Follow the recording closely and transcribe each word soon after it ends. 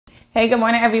Hey, good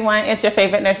morning, everyone. It's your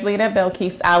favorite nurse leader,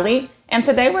 Bilquis Ali, and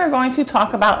today we're going to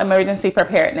talk about emergency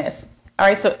preparedness. All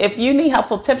right, so if you need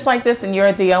helpful tips like this and you're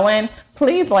a DON,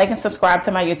 please like and subscribe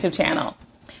to my YouTube channel.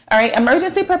 All right,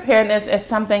 emergency preparedness is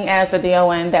something as a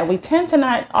DON that we tend to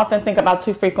not often think about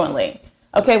too frequently.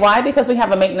 Okay, why? Because we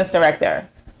have a maintenance director.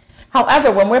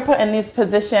 However, when we're put in this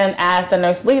position as the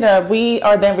nurse leader, we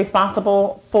are then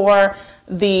responsible for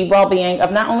the well-being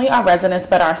of not only our residents,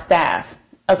 but our staff.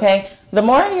 Okay, the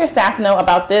more your staff know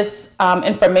about this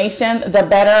information, the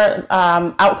better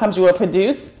outcomes you will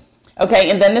produce. Okay,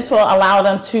 and then this will allow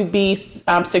them to be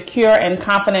secure and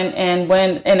confident in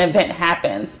when an event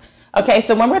happens. Okay,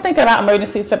 so when we're thinking about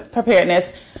emergency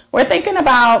preparedness, we're thinking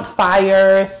about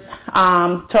fires,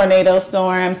 tornado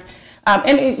storms,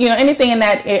 anything in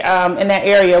that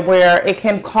area where it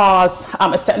can cause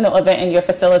a sentinel event in your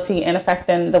facility and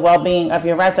affecting the well-being of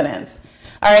your residents.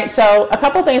 All right, so a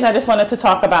couple things I just wanted to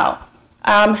talk about.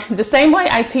 The same way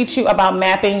I teach you about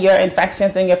mapping your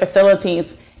infections in your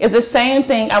facilities is the same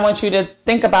thing I want you to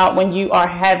think about when you are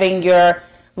having your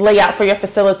layout for your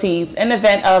facilities in the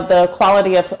event of the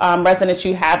quality of residents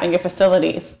you have in your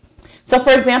facilities. So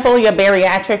for example, your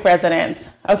bariatric residents,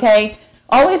 okay,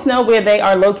 always know where they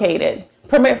are located.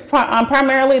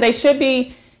 Primarily, they should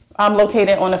be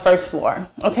located on the first floor.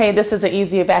 Okay, this is an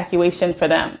easy evacuation for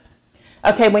them.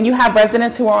 Okay, when you have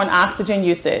residents who are on oxygen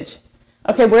usage,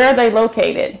 okay, where are they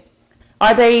located?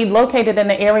 Are they located in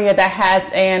the area that has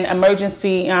an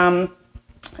emergency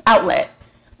outlet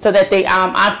so that the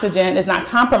oxygen is not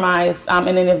compromised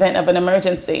in an event of an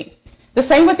emergency? The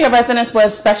same with your residents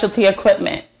with specialty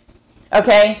equipment.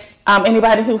 Okay,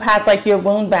 anybody who has like your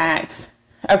wound bags,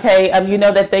 okay, you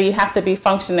know that they have to be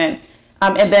functioning.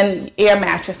 And then air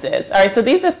mattresses. All right, so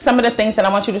these are some of the things that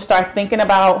I want you to start thinking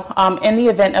about in the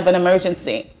event of an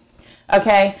emergency.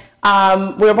 Okay,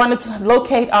 we're going to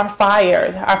locate our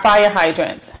fire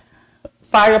hydrants,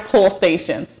 fire pull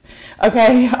stations.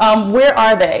 Okay, where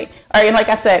are they? All right, and like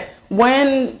I said,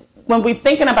 when we're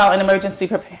thinking about an emergency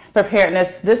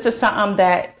preparedness, this is something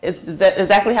that is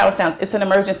exactly how it sounds. It's an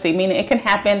emergency, meaning it can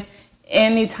happen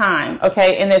anytime.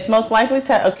 Okay, and it's most likely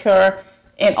to occur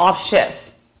in off shifts.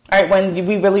 All right, when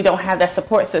we really don't have that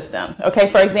support system. Okay,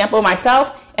 for example,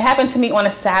 myself, it happened to me on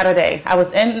a Saturday. I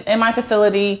was in my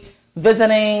facility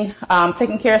visiting,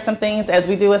 taking care of some things as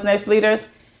we do as nurse leaders,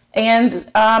 and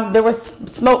there was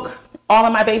smoke all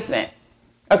in my basement.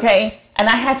 Okay, and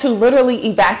I had to literally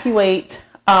evacuate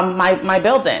my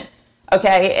building.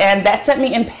 Okay, and that set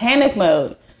me in panic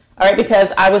mode. All right,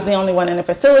 because I was the only one in the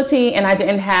facility and I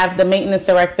didn't have the maintenance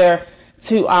director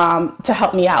to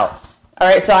help me out. All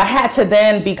right, so I had to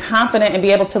then be confident and be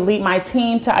able to lead my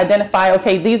team to identify,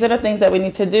 okay, these are the things that we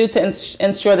need to do to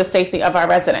ensure the safety of our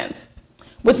residents.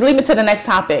 Which leads me to the next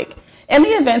topic. In the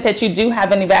event that you do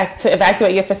have to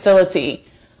evacuate your facility,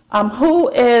 who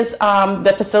is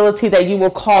the facility that you will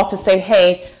call to say,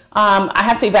 hey, I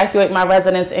have to evacuate my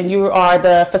residents and you are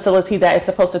the facility that is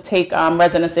supposed to take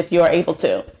residents if you are able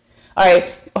to? All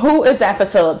right, who is that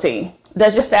facility?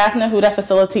 Does your staff know who that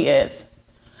facility is?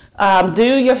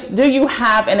 Do you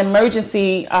have an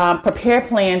emergency prepare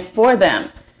plan for them?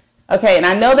 Okay, and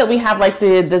I know that we have like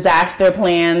the disaster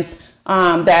plans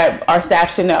that our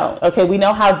staff should know. Okay, we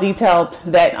know how detailed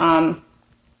that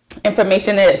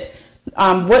information is.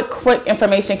 What quick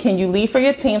information can you leave for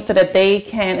your team so that they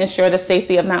can ensure the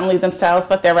safety of not only themselves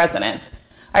but their residents?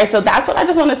 All right, so that's what I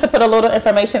just wanted to put a little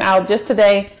information out just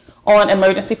today on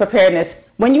emergency preparedness.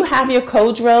 When you have your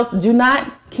code drills, do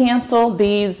not cancel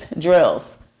these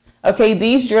drills. Okay,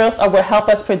 these drills will help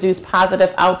us produce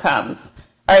positive outcomes.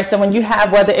 All right, so when you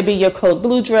have, whether it be your code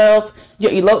blue drills,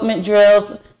 your elopement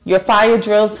drills, your fire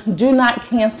drills, do not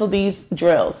cancel these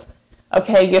drills.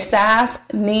 Okay, your staff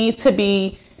need to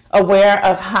be aware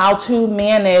of how to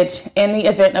manage in the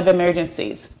event of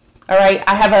emergencies. All right,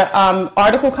 I have an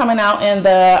article coming out in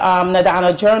the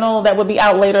Nadana Journal that will be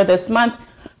out later this month.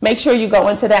 Make sure you go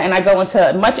into that, and I go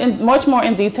into much more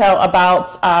in detail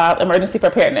about emergency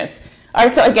preparedness. All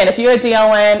right, so again, if you're a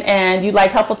DON and you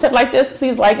like helpful tips like this,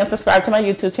 please like and subscribe to my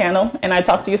YouTube channel, and I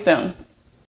talk to you soon.